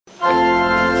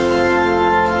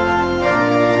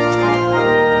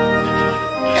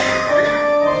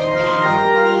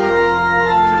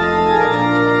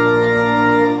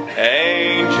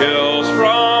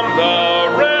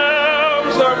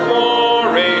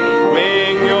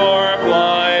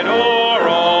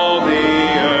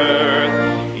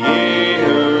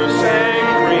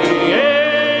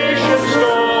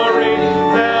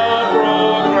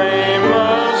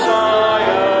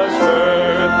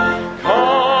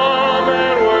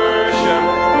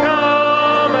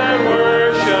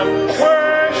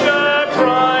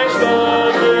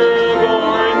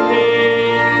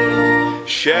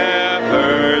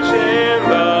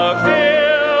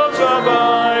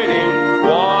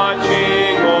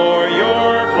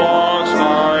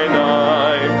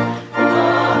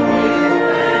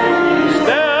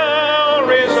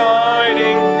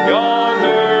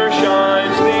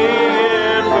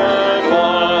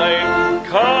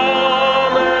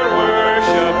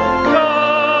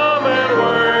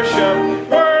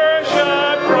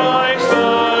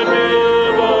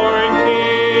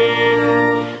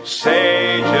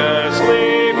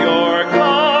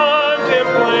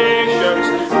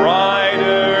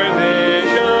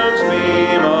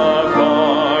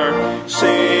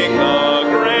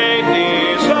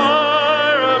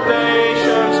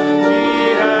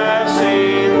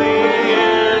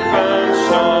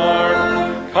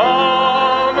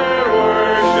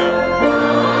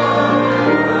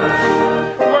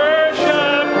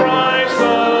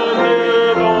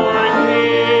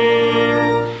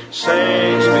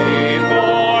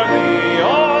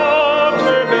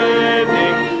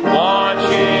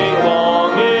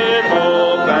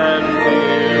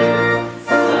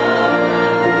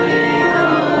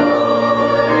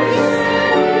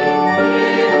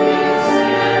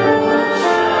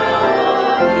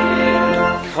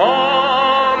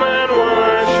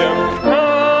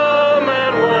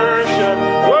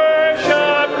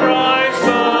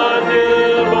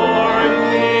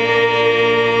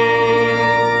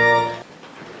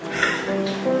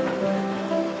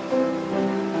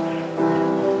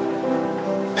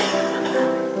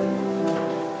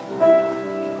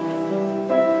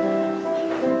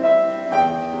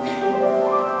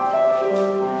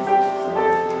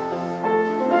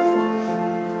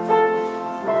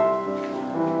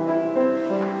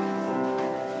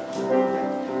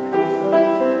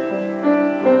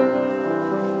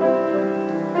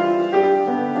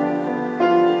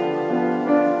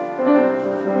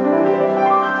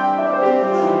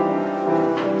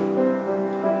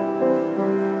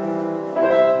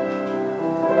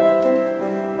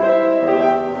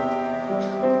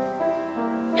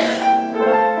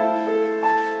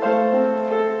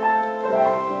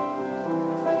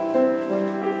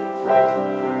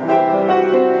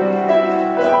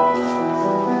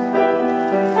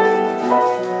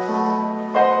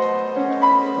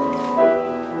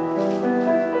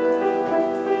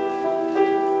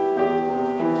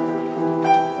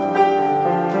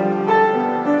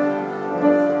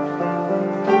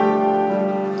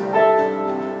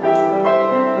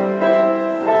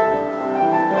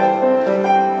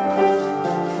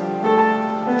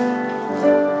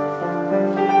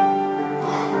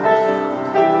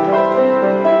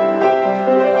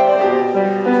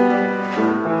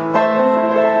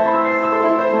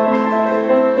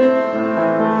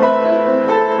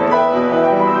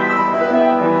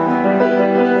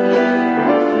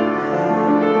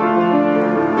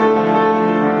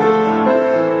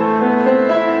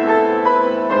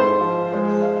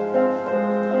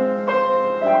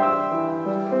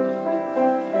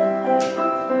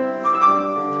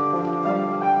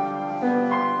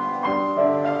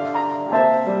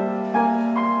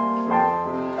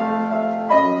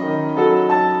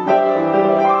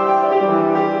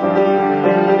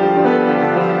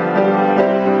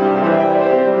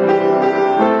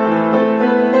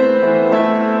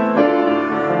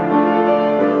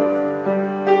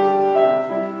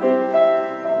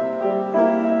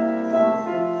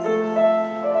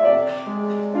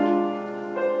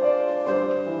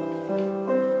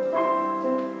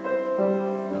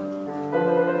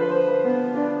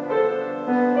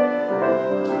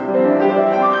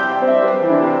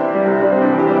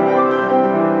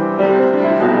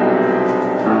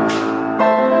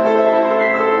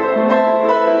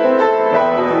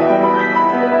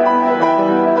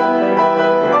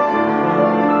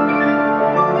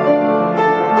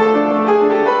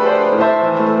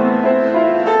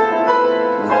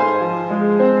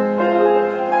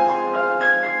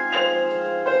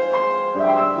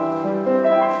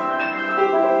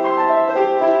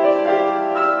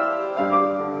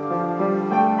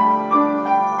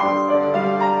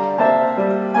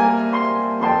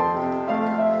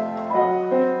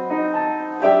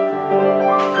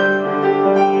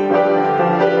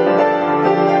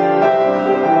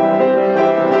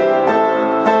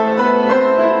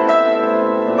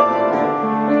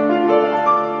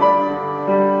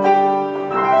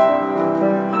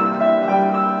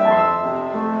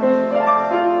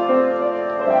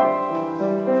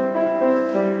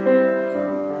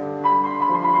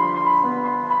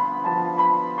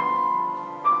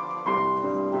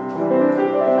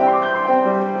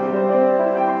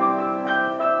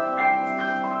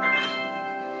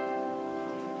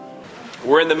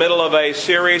We're in the middle of a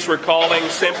series we're calling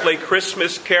simply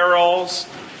Christmas Carols,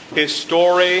 His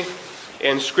Story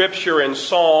in Scripture and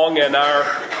Song. And our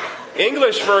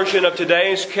English version of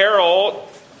today's carol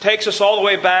takes us all the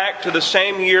way back to the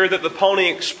same year that the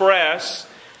Pony Express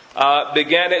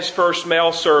began its first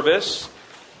mail service.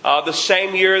 The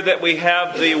same year that we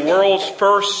have the world's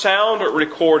first sound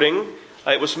recording.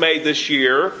 It was made this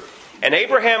year. And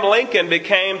Abraham Lincoln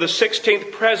became the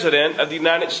 16th President of the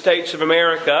United States of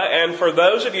America. And for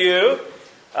those of you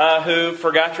who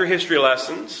forgot your history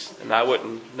lessons, and I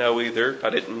wouldn't know either if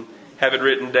I didn't have it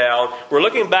written down, we're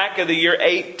looking back at the year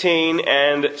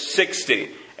 1860.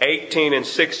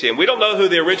 1860. And we don't know who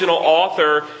the original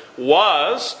author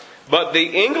was, but the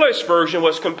English version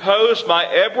was composed by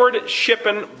Edward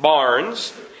Shippen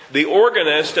Barnes, the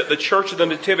organist at the Church of the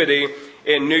Nativity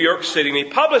in New York City. And he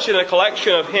published it in a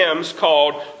collection of hymns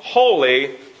called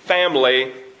Holy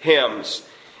Family Hymns.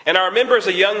 And I remember as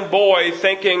a young boy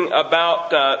thinking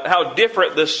about how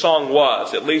different this song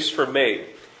was, at least for me.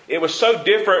 It was so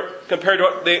different compared to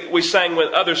what we sang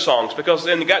with other songs, because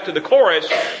then you got to the chorus,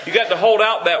 you got to hold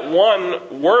out that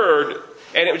one word,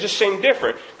 and it just seemed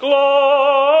different. Gloria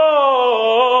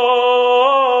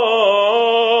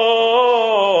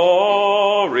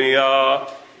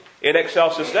in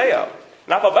excelsis Deo.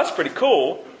 And I thought, that's pretty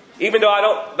cool. Even though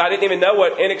I didn't even know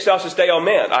what in excelsis Deo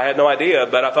meant. I had no idea,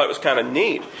 but I thought it was kind of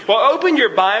neat. Well, open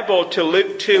your Bible to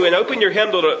Luke 2 and open your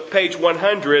hymnal to page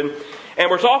 100. And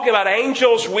we're talking about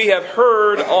angels we have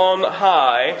heard on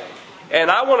high.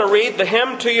 And I want to read the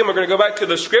hymn to you. And we're going to go back to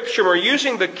the Scripture. We're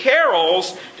using the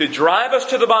carols to drive us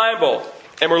to the Bible.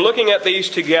 And we're looking at these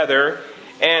together.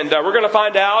 And we're going to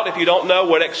find out, if you don't know,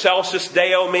 what excelsis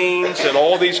Deo means and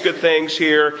all these good things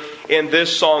here in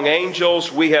this song,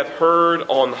 Angels We Have Heard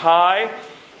on High.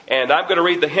 And I'm going to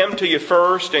read the hymn to you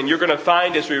first, and you're going to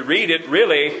find as we read it,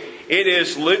 really, it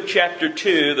is Luke chapter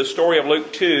 2, the story of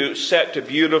Luke 2, set to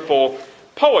beautiful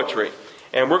poetry.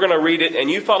 And we're going to read it, and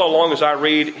you follow along as I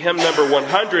read hymn number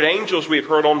 100, Angels We Have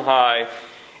Heard on High.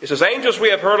 It says, Angels we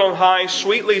have heard on high,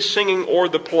 sweetly singing o'er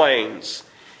the plains,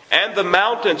 and the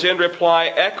mountains in reply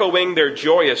echoing their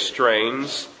joyous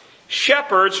strains.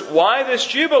 Shepherds, why this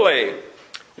jubilee?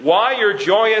 Why your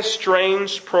joyous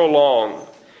strains prolong?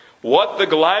 What the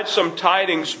gladsome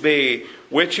tidings be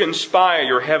which inspire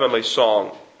your heavenly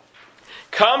song?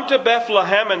 Come to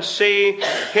Bethlehem and see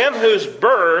him whose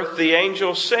birth the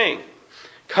angels sing.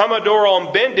 Come adore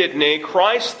on bended knee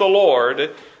Christ the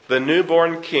Lord, the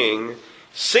newborn King.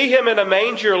 See him in a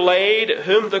manger laid,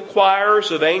 whom the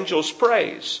choirs of angels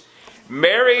praise.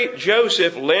 Mary,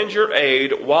 Joseph, lend your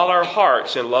aid, while our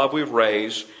hearts in love we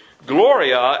raise.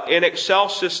 Gloria in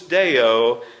excelsis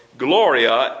Deo,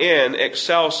 Gloria in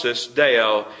excelsis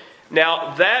Deo.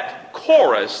 Now that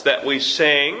chorus that we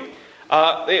sing,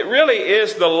 it really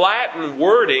is the Latin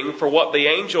wording for what the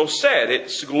angel said.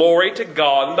 It's glory to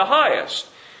God in the highest.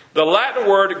 The Latin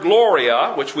word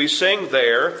gloria, which we sing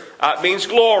there, means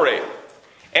glory.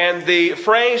 And the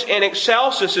phrase in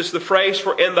excelsis is the phrase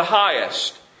for in the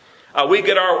highest. We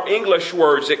get our English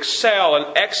words, excel and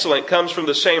excellent, comes from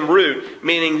the same root,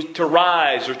 meaning to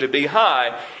rise or to be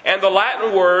high. And the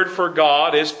Latin word for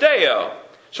God is Deo.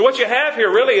 So what you have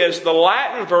here really is the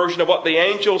Latin version of what the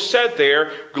angel said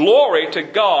there, glory to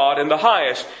God in the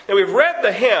highest. Now we've read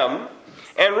the hymn,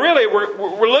 and really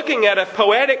we're looking at a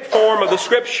poetic form of the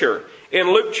Scripture.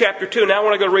 In Luke chapter 2, now I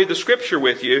want to go read the Scripture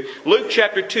with you. Luke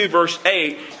chapter 2, verse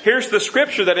 8. Here's the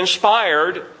Scripture that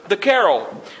inspired the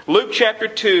carol. Luke chapter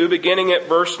 2, beginning at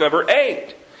verse number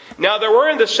 8. Now there were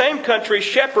in the same country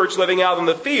shepherds living out in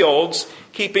the fields,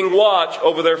 keeping watch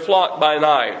over their flock by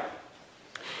night.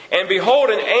 And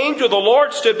behold, an angel of the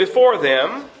Lord stood before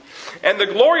them, and the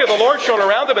glory of the Lord shone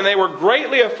around them, and they were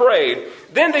greatly afraid.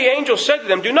 Then the angel said to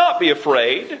them, Do not be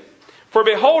afraid. For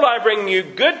behold, I bring you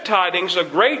good tidings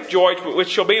of great joy, which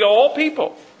shall be to all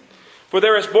people. For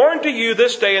there is born to you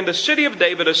this day in the city of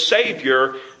David a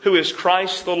Savior, who is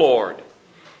Christ the Lord.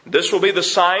 This will be the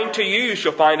sign to you. You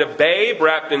shall find a babe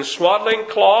wrapped in swaddling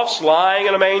cloths, lying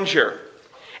in a manger.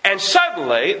 And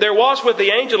suddenly there was with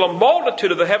the angel a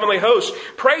multitude of the heavenly hosts,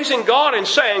 praising God and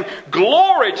saying,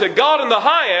 Glory to God in the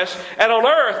highest, and on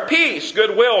earth peace,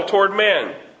 goodwill toward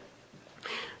men.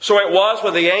 So it was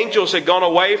when the angels had gone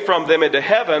away from them into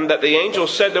heaven that the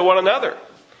angels said to one another,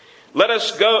 Let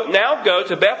us now go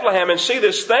to Bethlehem and see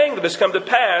this thing that has come to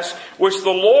pass, which the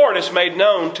Lord has made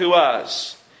known to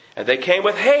us. And they came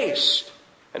with haste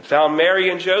and found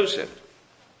Mary and Joseph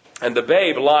and the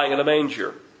babe lying in a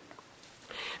manger.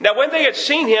 Now when they had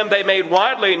seen him, they made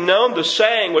widely known the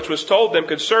saying which was told them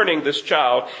concerning this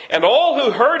child. And all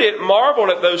who heard it marveled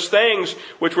at those things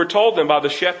which were told them by the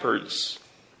shepherds.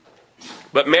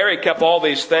 But Mary kept all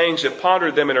these things and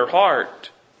pondered them in her heart.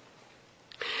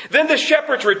 Then the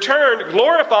shepherds returned,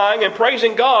 glorifying and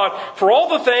praising God for all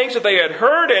the things that they had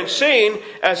heard and seen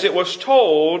as it was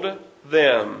told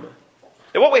them.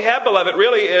 And what we have, beloved,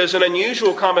 really is an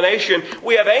unusual combination.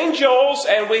 We have angels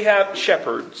and we have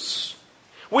shepherds.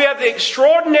 We have the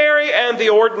extraordinary and the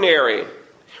ordinary.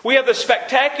 We have the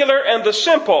spectacular and the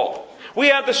simple. We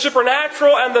have the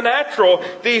supernatural and the natural.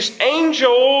 These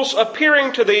angels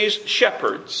appearing to these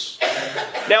shepherds.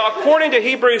 Now, according to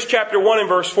Hebrews chapter 1 and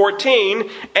verse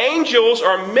 14, angels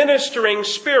are ministering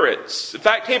spirits. In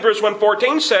fact, Hebrews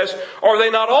 1:14 says, "Are they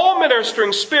not all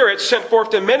ministering spirits sent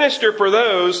forth to minister for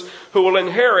those who will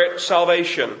inherit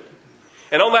salvation?"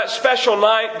 And on that special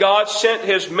night, God sent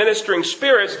His ministering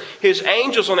spirits, His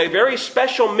angels, on a very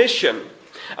special mission.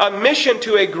 A mission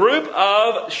to a group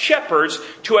of shepherds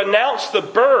to announce the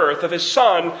birth of His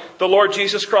Son, the Lord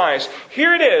Jesus Christ.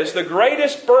 Here it is, the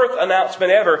greatest birth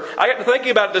announcement ever. I got to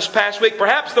thinking about it this past week.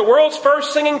 Perhaps the world's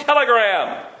first singing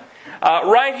telegram.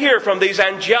 Right here from these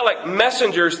angelic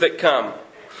messengers that come.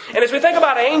 And as we think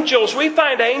about angels, we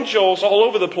find angels all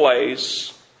over the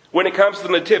place when it comes to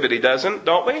the nativity,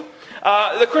 don't we?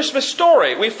 The Christmas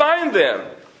story, we find them.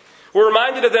 We're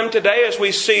reminded of them today as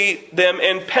we see them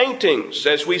in paintings,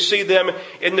 as we see them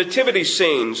in nativity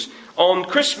scenes, on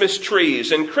Christmas trees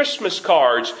and Christmas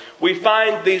cards. We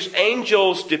find these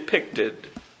angels depicted.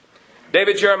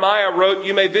 David Jeremiah wrote,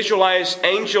 "You may visualize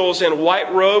angels in white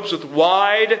robes with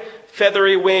wide,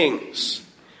 feathery wings.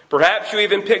 Perhaps you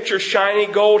even picture shiny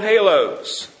gold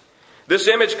halos. This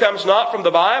image comes not from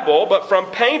the Bible, but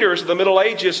from painters of the Middle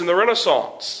Ages and the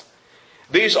Renaissance.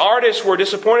 These artists were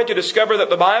disappointed to discover that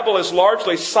the Bible is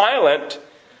largely silent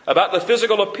about the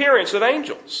physical appearance of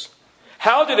angels.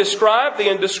 How to describe the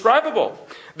indescribable?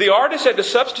 The artists had to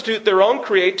substitute their own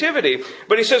creativity.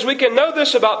 But he says we can know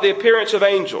this about the appearance of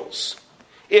angels.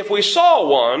 If we saw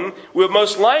one, we would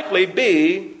most likely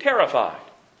be terrified."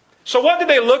 So what did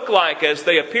they look like as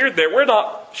they appeared there? We're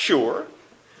not sure.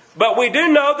 But we do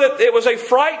know that it was a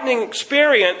frightening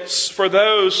experience for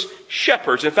those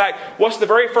shepherds. In fact, what's the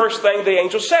very first thing the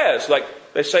angel says? Like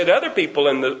they say to other people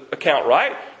in the account,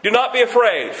 right? "Do not be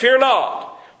afraid. Fear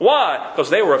not." Why? Because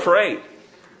they were afraid.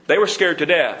 They were scared to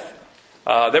death.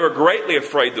 They were greatly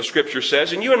afraid, the Scripture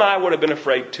says. And you and I would have been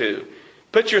afraid too.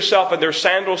 Put yourself in their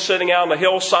sandals sitting out on the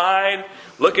hillside,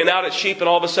 looking out at sheep, and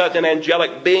all of a sudden an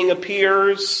angelic being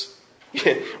appears.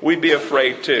 We'd be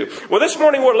afraid too. Well, this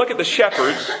morning we'll look at the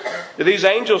shepherds that these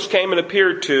angels came and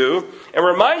appeared to, and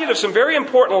reminded of some very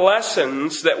important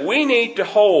lessons that we need to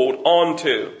hold on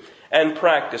to and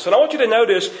practice. And I want you to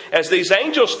notice, as these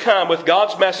angels come with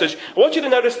God's message, I want you to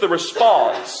notice the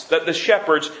response that the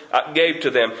shepherds gave to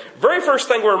them. Very first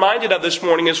thing we're reminded of this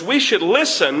morning is we should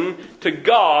listen to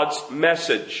God's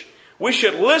message. We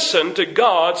should listen to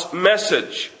God's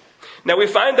message. Now we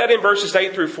find that in verses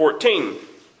 8 through 14.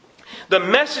 The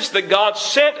message that God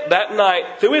sent that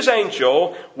night through His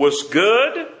angel was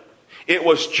good, it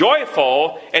was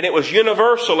joyful, and it was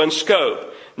universal in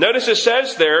scope. Notice it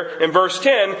says there in verse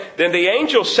 10, "Then the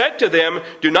angel said to them,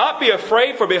 'Do not be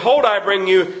afraid, for behold, I bring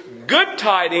you good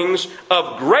tidings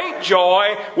of great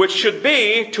joy, which should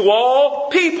be to all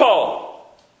people.'"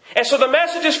 And so the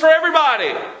message is for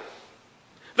everybody.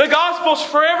 The gospel's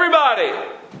for everybody.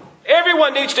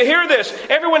 Everyone needs to hear this.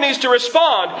 Everyone needs to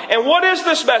respond. And what is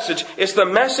this message? It's the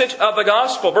message of the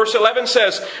gospel. Verse 11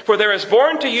 says, "For there is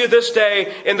born to you this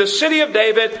day in the city of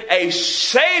David a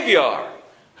Savior,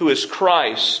 who is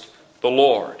Christ the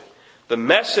Lord." The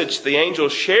message the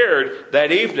angels shared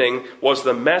that evening was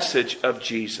the message of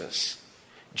Jesus.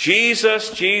 Jesus,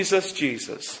 Jesus,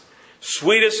 Jesus.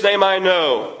 Sweetest name I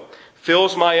know.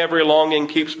 Fills my every longing,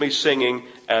 keeps me singing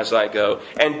as I go.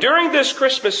 And during this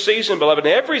Christmas season, beloved,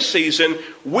 every season,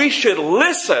 we should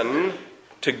listen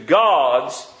to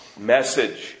God's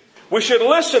message. We should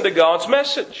listen to God's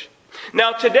message.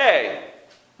 Now today,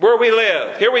 where we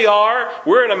live, here we are,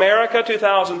 we're in America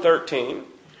 2013.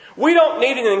 We don't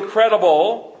need an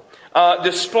incredible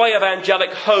display of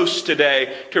angelic hosts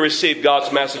today to receive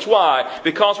God's message. Why?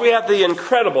 Because we have the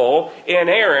incredible,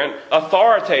 inerrant,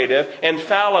 authoritative,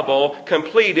 infallible,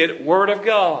 completed Word of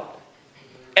God.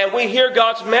 And we hear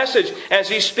God's message as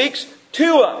He speaks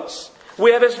to us.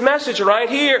 We have His message right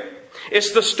here.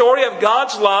 It's the story of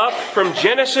God's love from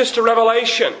Genesis to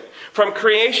Revelation. From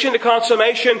creation to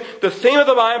consummation, the theme of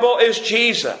the Bible is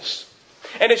Jesus.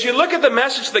 And as you look at the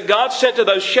message that God sent to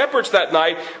those shepherds that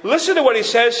night, listen to what He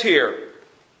says here.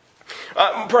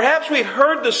 Perhaps we've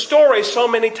heard the story so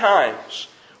many times,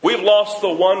 we've lost the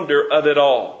wonder of it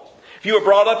all. If you were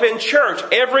brought up in church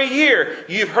every year,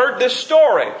 you've heard this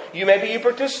story. Maybe you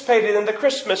participated in the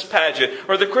Christmas pageant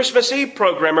or the Christmas Eve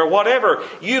program or whatever.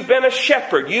 You've been a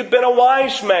shepherd. You've been a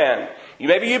wise man.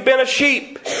 Maybe you've been a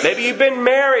sheep. Maybe you've been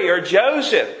Mary or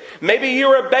Joseph. Maybe you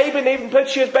were a baby and even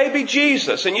put you as baby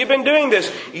Jesus. And you've been doing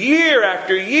this year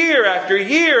after year after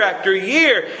year after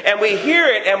year. And we hear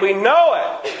it and we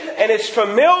know it. And it's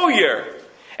familiar.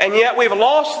 And yet we've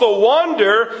lost the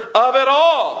wonder of it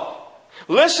all.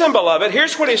 Listen, beloved,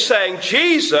 here's what he's saying.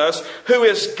 Jesus, who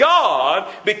is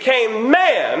God, became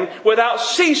man without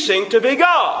ceasing to be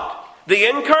God. The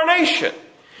incarnation.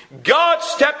 God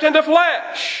stepped into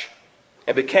flesh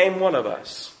and became one of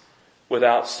us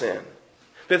without sin.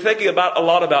 Been thinking a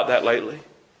lot about that lately.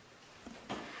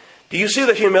 Do you see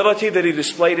the humility that he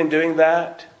displayed in doing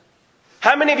that?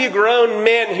 How many of you grown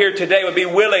men here today would be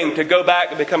willing to go back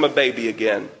and become a baby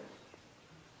again?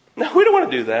 No, we don't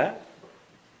want to do that.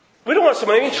 We don't want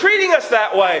someone even treating us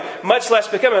that way, much less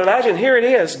becoming. Imagine, here it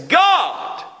is.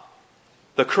 God,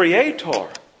 the Creator,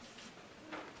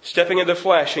 stepping into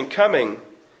flesh and coming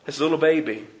as a little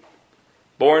baby,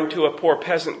 born to a poor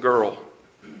peasant girl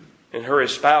and her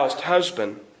espoused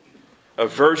husband,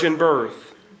 of virgin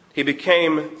birth. He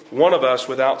became one of us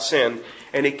without sin.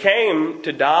 And He came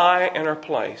to die in our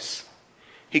place.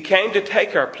 He came to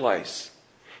take our place.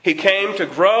 He came to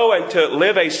grow and to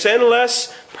live a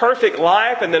sinless, perfect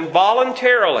life and then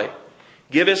voluntarily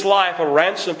give His life a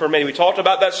ransom for many. We talked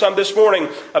about that some this morning,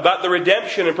 about the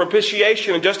redemption and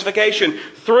propitiation and justification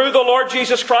through the Lord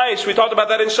Jesus Christ. We talked about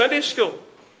that in Sunday school.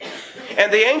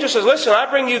 And the angel says, listen, I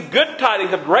bring you good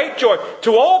tidings of great joy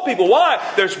to all people. Why?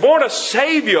 There's born a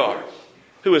Savior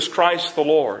who is Christ the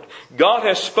Lord. God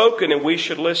has spoken and we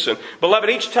should listen. Beloved,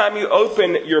 each time you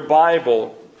open your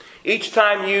Bible, each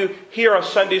time you hear a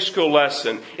Sunday school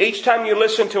lesson, each time you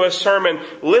listen to a sermon,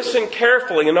 listen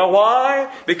carefully. You know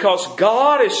why? Because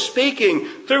God is speaking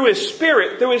through His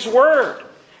Spirit, through His Word.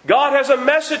 God has a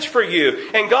message for you,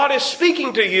 and God is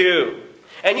speaking to you.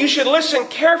 And you should listen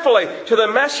carefully to the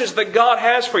message that God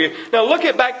has for you. Now look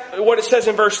at back what it says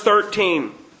in verse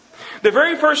 13. The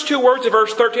very first two words of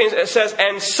verse 13, it says,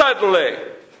 and suddenly.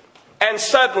 And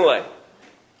suddenly.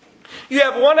 You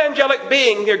have one angelic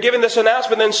being here giving this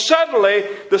announcement, then suddenly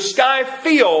the sky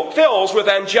fills with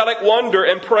angelic wonder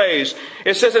and praise.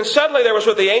 It says, and suddenly there was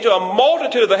with the angel a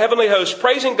multitude of the heavenly hosts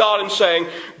praising God and saying,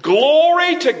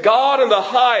 glory to God in the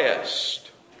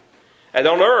highest, and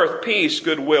on earth peace,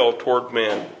 goodwill toward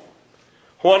men.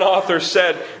 One author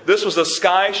said, this was a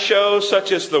sky show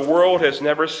such as the world has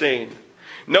never seen.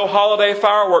 No holiday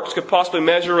fireworks could possibly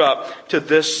measure up to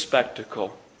this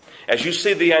spectacle. As you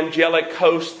see the angelic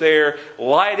host there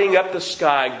lighting up the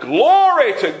sky,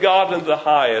 glory to God in the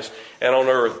highest, and on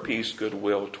earth peace,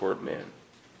 goodwill toward men.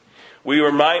 We're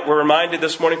reminded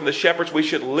this morning from the shepherds we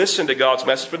should listen to God's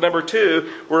message. But number two,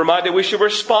 we're reminded we should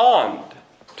respond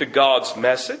to God's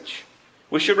message.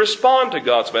 We should respond to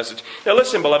God's message. Now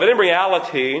listen, beloved, in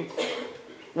reality,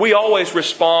 we always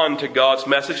respond to God's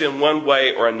message in one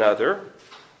way or another.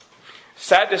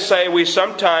 Sad to say, we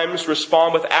sometimes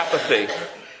respond with apathy.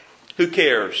 Who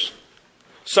cares?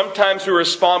 Sometimes we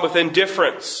respond with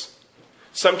indifference.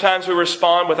 Sometimes we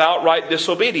respond with outright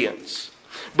disobedience.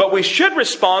 But we should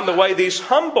respond the way these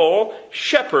humble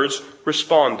shepherds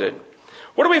responded.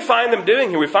 What do we find them doing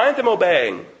here? We find them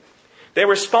obeying. They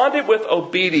responded with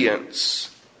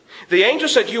obedience. The angel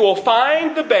said, you will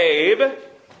find the babe.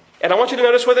 And I want you to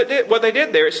notice what they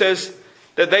did there. It says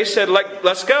that they said,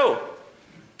 let's go.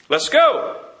 Let's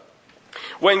go.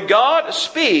 When God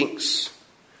speaks,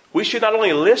 we should not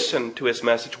only listen to His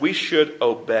message, we should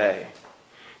obey.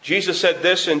 Jesus said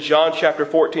this in John chapter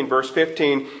 14, verse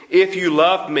 15, if you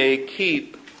love me,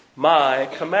 keep my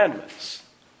commandments.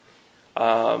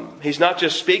 He's not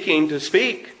just speaking to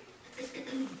speak.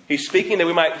 He's speaking that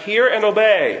we might hear and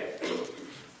obey.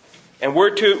 And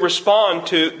we're to respond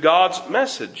to God's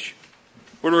message.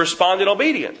 We're to respond in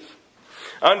obedience.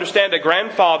 I understand a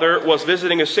grandfather was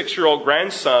visiting a 6-year-old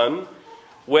grandson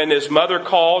when his mother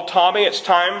called, Tommy, it's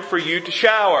time for you to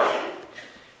shower.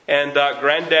 And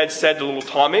Granddad said to little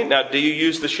Tommy, now do you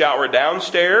use the shower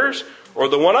downstairs or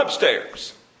the one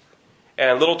upstairs?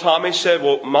 And little Tommy said,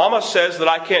 well, Mama says that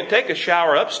I can't take a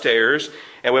shower upstairs.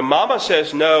 And when Mama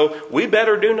says no, we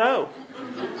better do no.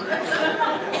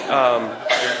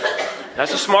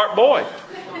 That's a smart boy.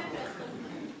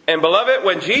 And beloved,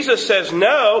 when Jesus says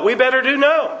no, we better do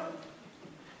no.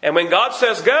 And when God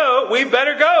says go, we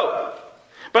better go.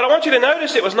 But I want you to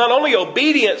notice it was not only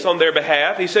obedience on their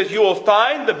behalf. He says, you will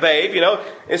find the babe.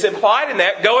 It's implied in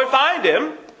that. Go and find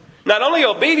him. Not only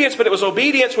obedience, but it was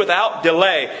obedience without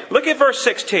delay. Look at verse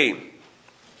 16.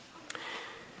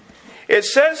 It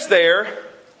says there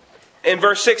in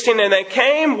verse 16, and they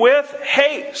came with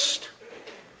haste.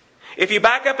 If you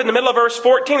back up in the middle of verse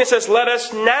 14, it says, let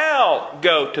us now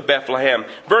go to Bethlehem.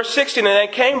 Verse 16, and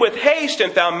they came with haste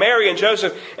and found Mary and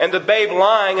Joseph and the babe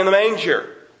lying in the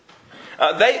manger.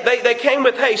 They came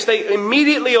with haste. They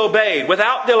immediately obeyed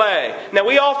without delay. Now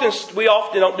we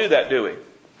often don't do that, do we?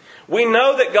 We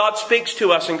know that God speaks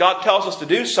to us and God tells us to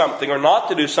do something or not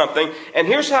to do something. And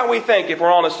here's how we think if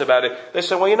we're honest about it. They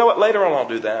say, well, you know what? Later on I'll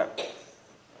do that.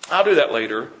 I'll do that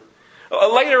later.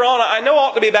 Later on, I know I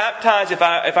ought to be baptized if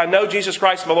I know Jesus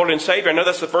Christ as my Lord and Savior. I know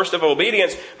that's the first of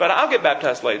obedience, but I'll get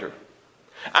baptized later.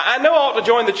 I know I ought to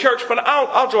join the church, but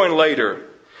I'll join later.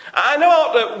 I know I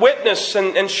ought to witness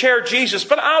and share Jesus,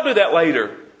 but I'll do that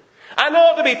later. I know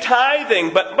I ought to be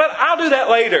tithing, but I'll do that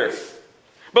later.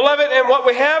 Beloved, and what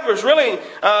we have is really,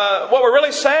 what we're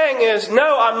really saying is,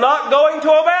 no, I'm not going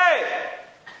to obey.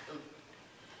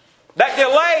 That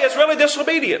delay is really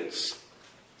disobedience.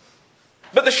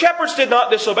 But the shepherds did not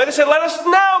disobey. They said, let us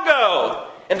now go.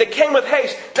 And they came with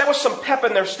haste. That was some pep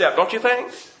in their step, don't you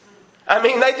think? I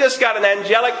mean, they just got an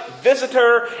angelic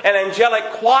visitor, an angelic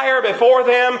choir before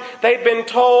them. They've been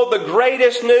told the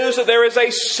greatest news that there is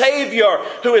a Savior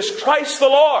who is Christ the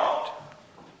Lord.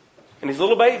 And his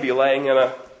little baby laying in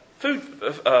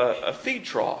a feed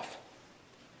trough.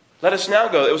 Let us now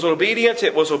go. It was obedience.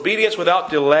 It was obedience without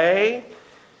delay.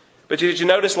 But did you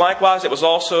notice likewise it was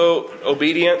also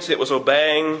obedience. It was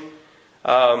obeying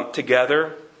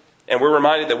together. And we're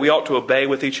reminded that we ought to obey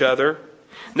with each other.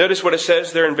 Notice what it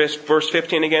says there in verse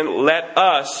 15 again. Let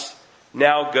us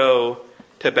now go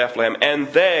to Bethlehem. And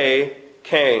they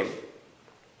came.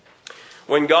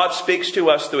 When God speaks to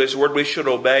us through His Word, we should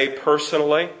obey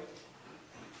personally.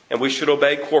 And we should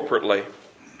obey corporately.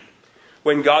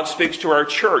 When God speaks to our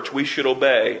church, we should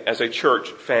obey as a church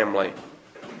family.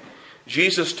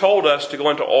 Jesus told us to go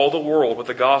into all the world with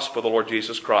the gospel of the Lord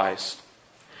Jesus Christ.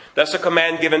 That's a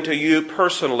command given to you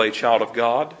personally, child of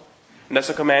God. And that's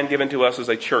a command given to us as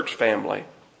a church family.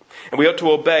 And we ought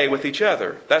to obey with each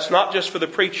other. That's not just for the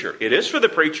preacher. It is for the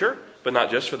preacher, but not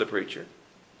just for the preacher.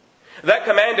 That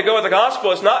command to go with the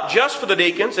gospel is not just for the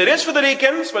deacons. It is for the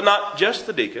deacons, but not just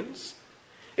the deacons.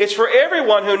 It's for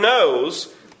everyone who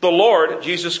knows the Lord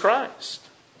Jesus Christ.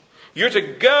 You're to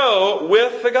go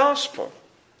with the gospel.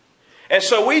 And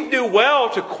so we do well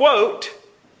to quote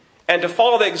and to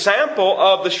follow the example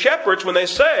of the shepherds when they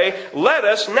say, let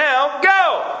us now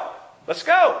go. Let's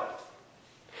go.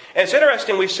 And it's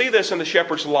interesting, we see this in the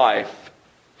shepherd's life.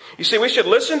 You see, we should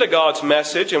listen to God's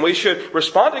message and we should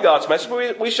respond to God's message,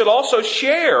 but we should also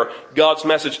share God's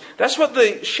message. That's what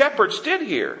the shepherds did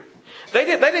here. They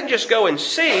didn't just go and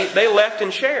see, they left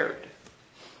and shared.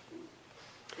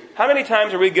 How many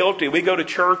times are we guilty? We go to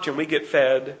church and we get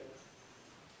fed.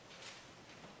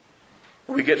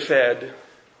 We get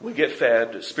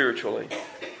fed spiritually.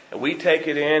 And we take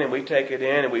it in, and we take it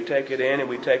in, and we take it in, and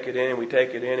we take it in, and we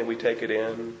take it in, and we take it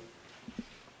in.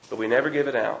 But we never give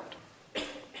it out.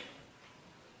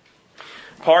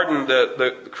 Pardon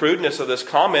the crudeness of this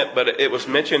comment, but it was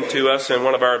mentioned to us in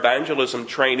one of our evangelism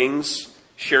trainings,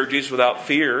 Share Jesus Without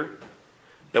Fear,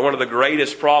 that one of the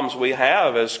greatest problems we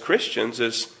have as Christians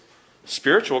is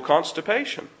spiritual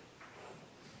constipation.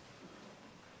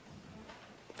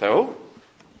 So,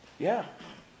 yeah.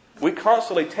 We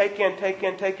constantly take in,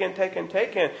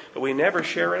 but we never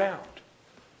share it out.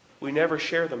 We never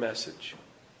share the message.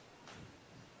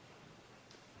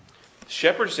 The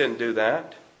shepherds didn't do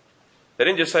that. They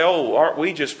didn't just say, oh, aren't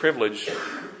we just privileged?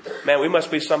 Man, we must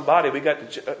be somebody.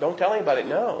 Don't tell anybody.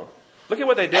 No. Look at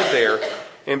what they did there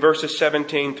in verses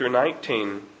 17 through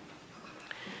 19.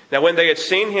 Now when they had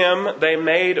seen him, they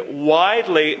made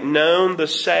widely known the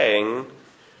saying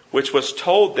which was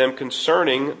told them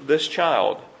concerning this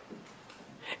child.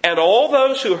 And all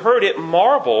those who heard it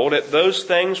marveled at those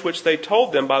things which they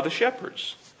told them by the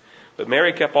shepherds. But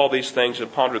Mary kept all these things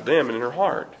and pondered them in her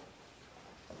heart.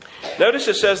 Notice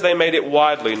it says they made it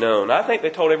widely known. I think they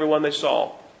told everyone they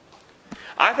saw.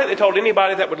 I think they told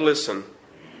anybody that would listen.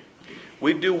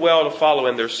 We do well to follow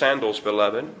in their sandals,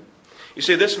 beloved. You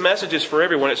see, this message is for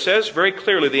everyone. It says very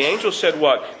clearly, the angel said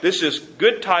what? This is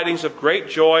good tidings of great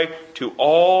joy to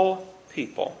all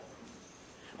people.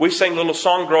 We sang a little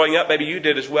song growing up, maybe you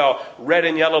did as well. Red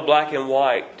and yellow, black and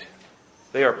white.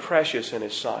 They are precious in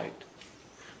His sight.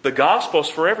 The gospel's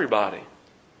for everybody.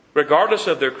 Regardless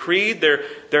of their creed,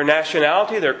 their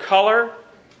nationality, their color,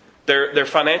 their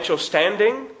financial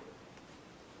standing.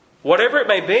 Whatever it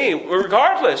may be,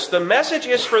 regardless, the message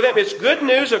is for them. It's good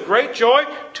news of great joy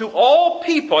to all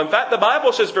people. In fact, the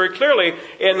Bible says very clearly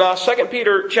in 2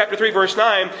 Peter chapter 3, verse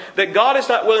 9, that God is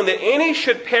not willing that any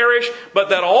should perish, but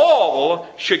that all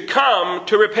should come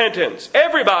to repentance.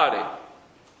 Everybody.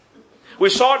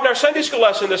 We saw it in our Sunday school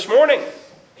lesson this morning.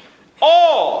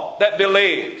 All that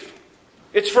believe.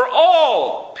 It's for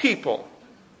all people.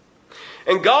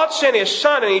 And God sent His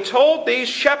Son, and He told these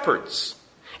shepherds,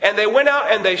 and they went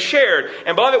out and they shared.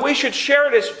 And beloved, we should share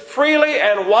it as freely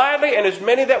and widely, and as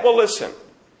many that will listen,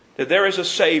 that there is a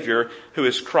Savior who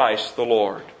is Christ the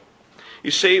Lord.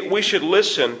 You see, we should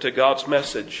listen to God's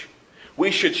message.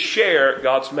 We should share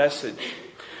God's message.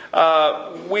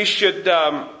 We should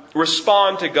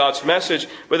respond to God's message.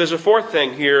 But there's a fourth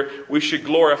thing here. We should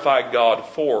glorify God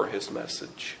for His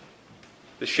message.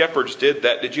 The shepherds did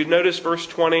that. Did you notice verse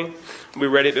 20? We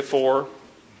read it before.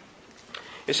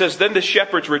 It says, then the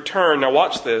shepherds returned. Now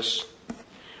watch this.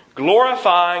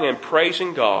 Glorifying and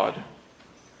praising God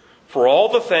for all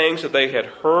the things that they had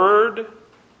heard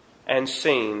and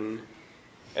seen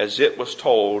as it was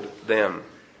told them.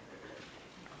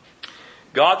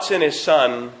 God sent His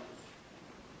Son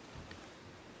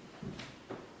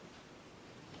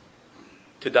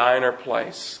to die in our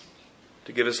place,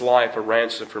 to give His life a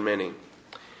ransom for many.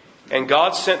 And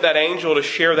God sent that angel to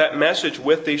share that message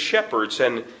with these shepherds,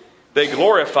 and they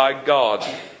glorified God.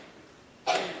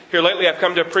 Here lately I've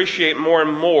come to appreciate more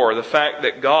and more the fact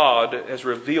that God has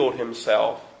revealed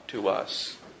Himself to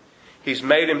us. He's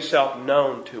made Himself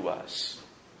known to us.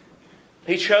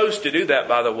 He chose to do that,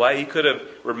 by the way. He could have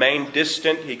remained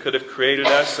distant. He could have created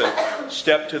us and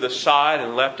stepped to the side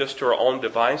and left us to our own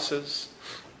devices.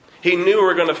 He knew we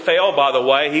were going to fail, by the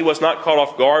way. He was not caught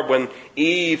off guard when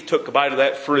Eve took a bite of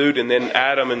that fruit and then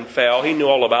Adam fell. He knew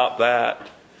all about that.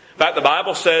 In fact, the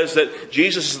Bible says that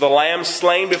Jesus is the Lamb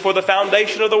slain before the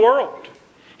foundation of the world.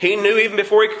 He knew even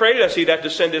before He created us He'd have to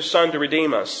send His Son to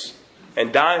redeem us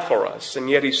and die for us. And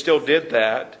yet He still did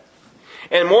that.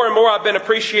 And more I've been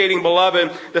appreciating,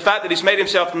 beloved, the fact that He's made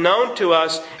Himself known to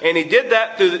us. And He did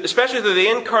that especially through the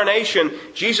incarnation.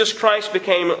 Jesus Christ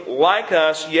became like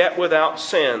us, yet without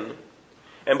sin.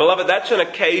 And beloved, that's an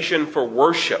occasion for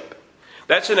worship.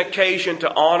 That's an occasion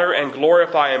to honor and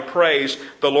glorify and praise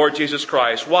the Lord Jesus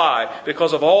Christ. Why?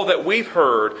 Because of all that we've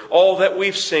heard, all that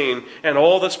we've seen, and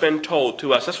all that's been told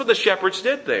to us. That's what the shepherds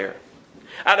did there.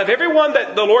 Out of everyone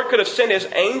that the Lord could have sent His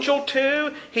angel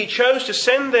to, He chose to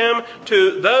send them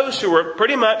to those who were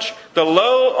pretty much the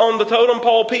low on the totem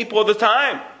pole people of the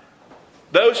time.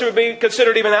 Those who would be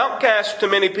considered even outcasts to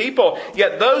many people.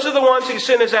 Yet those are the ones He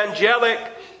sent as angelic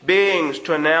beings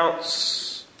to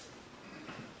announce.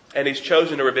 And He's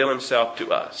chosen to reveal Himself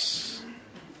to us.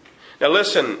 Now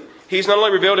listen, He's not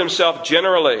only revealed Himself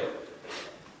generally,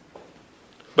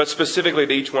 but specifically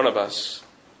to each one of us.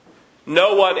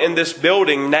 No one in this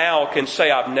building now can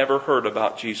say, I've never heard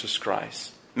about Jesus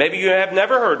Christ. Maybe you have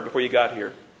never heard before you got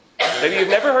here. Maybe you've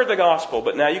never heard the gospel,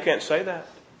 but now you can't say that.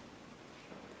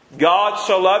 God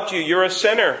so loved you. You're a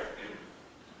sinner.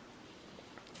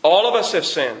 All of us have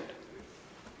sinned.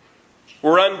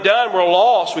 We're undone. We're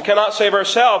lost. We cannot save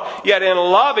ourselves. Yet in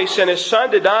love He sent His Son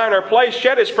to die in our place,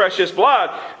 shed His precious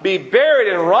blood, be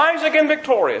buried, and rise again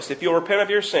victorious. If you'll repent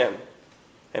of your sin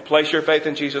and place your faith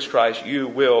in Jesus Christ, you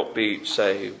will be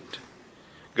saved.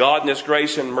 God in His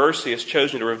grace and mercy has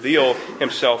chosen to reveal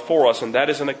Himself for us, and that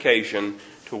is an occasion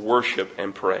to worship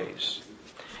and praise.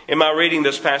 In my reading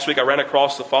this past week, I ran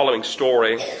across the following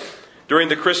story. During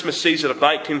the Christmas season of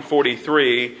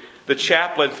 1943, the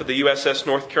chaplain for the USS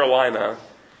North Carolina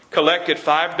collected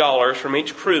 $5 from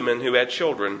each crewman who had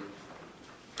children.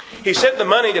 He sent the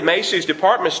money to Macy's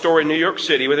department store in New York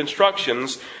City with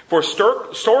instructions for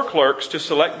store clerks to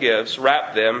select gifts,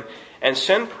 wrap them, and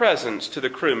send presents to the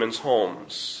crewmen's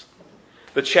homes.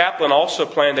 The chaplain also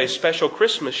planned a special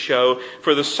Christmas show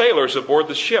for the sailors aboard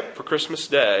the ship for Christmas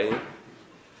Day.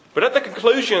 But at the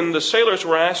conclusion, the sailors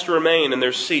were asked to remain in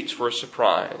their seats for a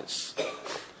surprise.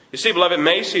 You see, beloved,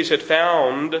 Macy's had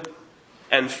found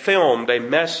and filmed a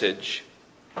message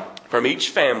from each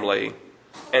family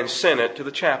and sent it to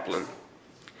the chaplain.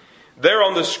 There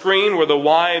on the screen were the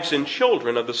wives and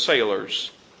children of the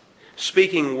sailors,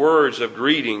 speaking words of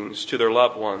greetings to their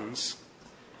loved ones.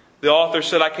 The author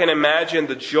said, I can imagine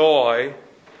the joy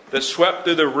that swept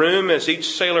through the room as each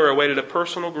sailor awaited a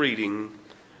personal greeting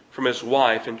from his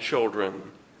wife and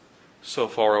children so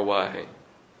far away.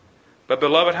 But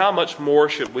beloved, how much more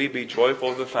should we be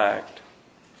joyful of the fact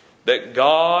that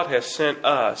God has sent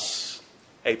us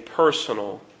a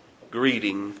personal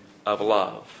greeting of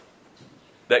love.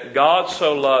 That God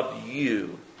so loved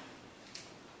you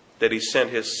that He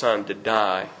sent His Son to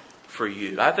die for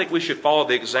you. I think we should follow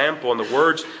the example and the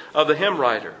words of the hymn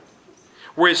writer,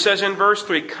 where it says in verse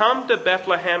 3, come to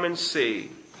Bethlehem and see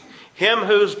him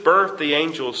whose birth the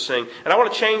angels sing. And I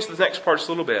want to change the next part just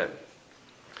a little bit.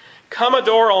 Come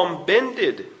adore on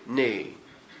bended knee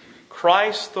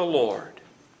Christ the Lord,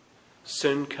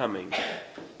 soon coming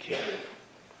King.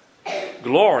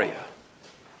 Gloria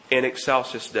in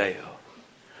excelsis Deo.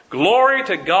 Glory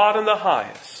to God in the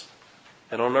highest,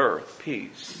 and on earth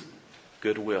peace,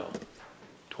 goodwill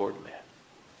toward men.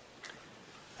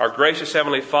 Our gracious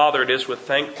Heavenly Father, it is with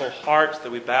thankful hearts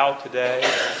that we bow today.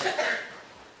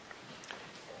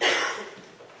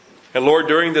 And Lord,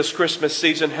 during this Christmas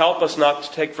season, help us not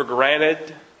to take for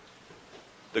granted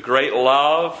the great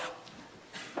love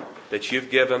that you've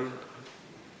given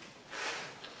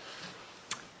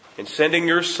in sending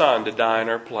your Son to die in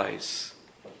our place.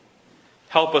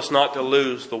 Help us not to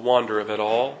lose the wonder of it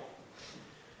all.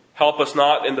 Help us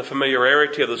not in the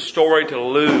familiarity of the story to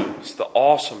lose the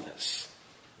awesomeness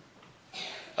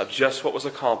of just what was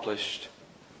accomplished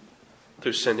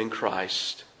through sending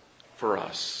Christ for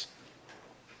us.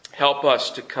 Help us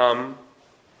to come,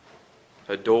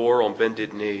 adore on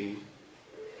bended knee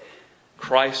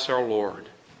Christ our Lord,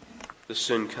 the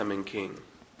soon coming King.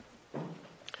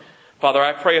 Father,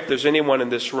 I pray if there's anyone in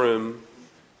this room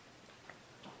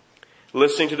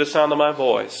listening to the sound of my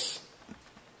voice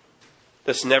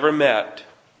that's never met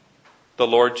the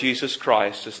Lord Jesus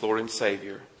Christ as Lord and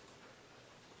Savior,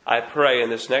 I pray in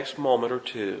this next moment or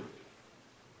two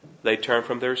they turn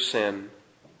from their sin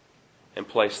and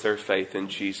place their faith in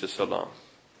Jesus alone.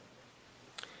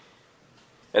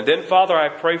 And then, Father, I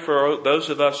pray for those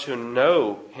of us who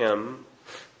know Him.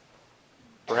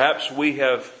 Perhaps we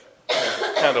have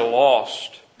kind of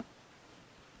lost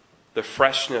the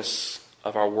freshness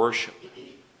of our worship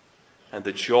and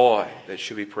the joy that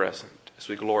should be present as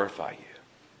we glorify you.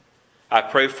 I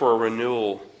pray for a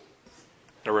renewal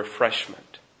and a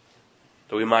refreshment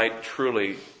that we might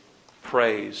truly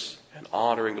praise and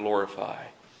honor and glorify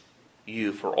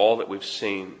you for all that we've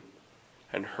seen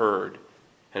and heard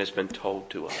and has been told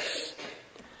to us.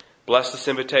 Bless this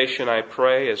invitation, I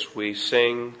pray, as we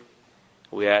sing.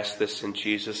 We ask this in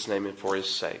Jesus' name and for His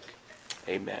sake.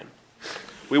 Amen.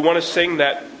 We want to sing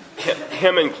that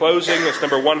hymn in closing. It's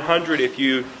number 100 if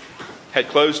you had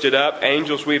closed it up.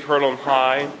 Angels We've Heard on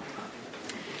High.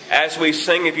 As we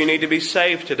sing, if you need to be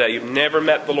saved today, you've never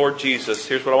met the Lord Jesus,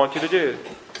 here's what I want you to do.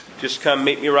 Just come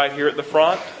meet me right here at the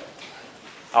front.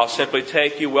 I'll simply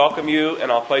take you, welcome you, and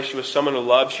I'll place you with someone who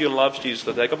loves you and loves Jesus.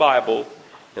 They'll take a Bible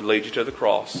and lead you to the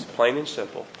cross. Plain and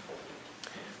simple.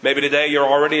 Maybe today you're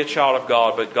already a child of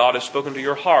God, but God has spoken to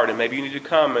your heart, and maybe you need to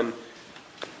come and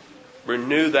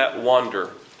renew that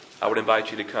wonder. I would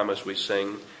invite you to come as we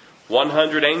sing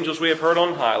 100 Angels We Have Heard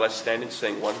on High. Let's stand and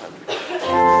sing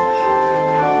 100.